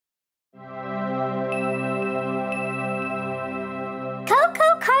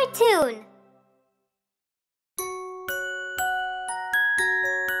tune.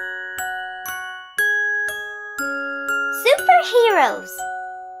 Superheroes.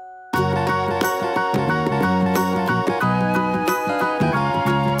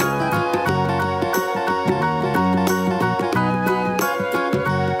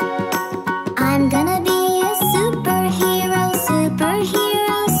 I'm gonna be a superhero,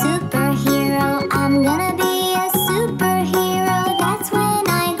 superhero, superhero. I'm gonna be a superhero, that's when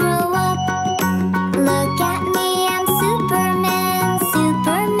I grow up. Look at me, I'm Superman,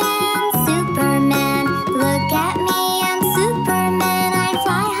 Superman, Superman. Look at me, I'm Superman, I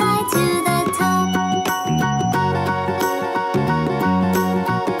fly high to the top.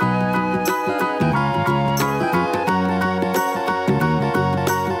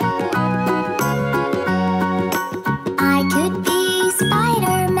 I could be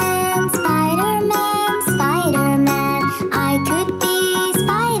Spider-Man, Spider-Man, Spider-Man. I could be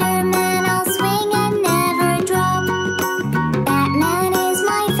Spider-Man, I'll swing and never drop. Batman is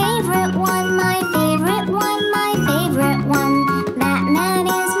my favorite one, my favorite one, my favorite one. Batman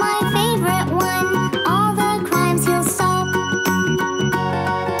is my favorite one, all the crimes he'll stop.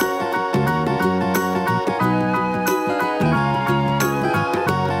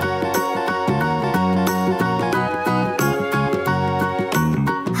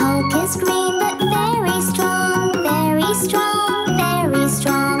 Hulk is green but very strong, very strong, very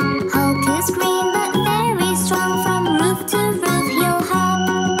strong. Hulk is green but very strong, from roof to roof he'll hop.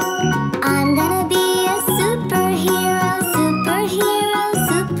 I'm gonna be a superhero, superhero,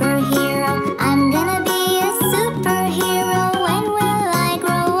 superhero. I'm gonna be a superhero, when will I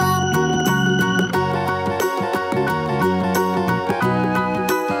grow up?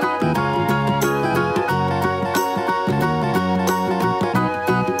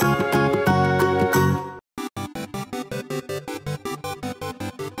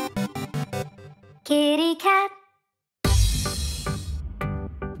 Kitty cat.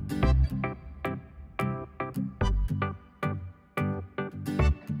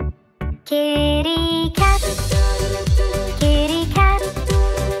 Kitty cat. Kitty cat.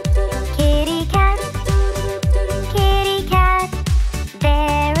 Kitty cat. Kitty cat.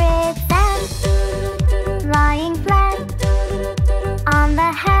 There it's at, lying flat on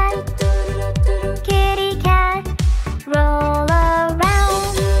the hat. Kitty cat. Roll around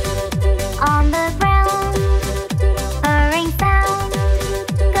on the ground, purring sound,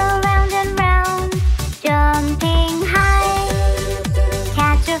 go round and round, jumping high,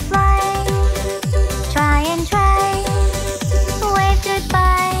 catch a fly, try and try, wave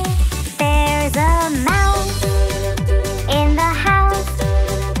goodbye. There's a mouse in the house,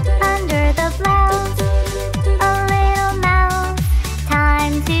 under the blouse, a little mouse,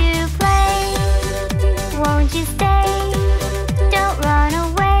 time to play.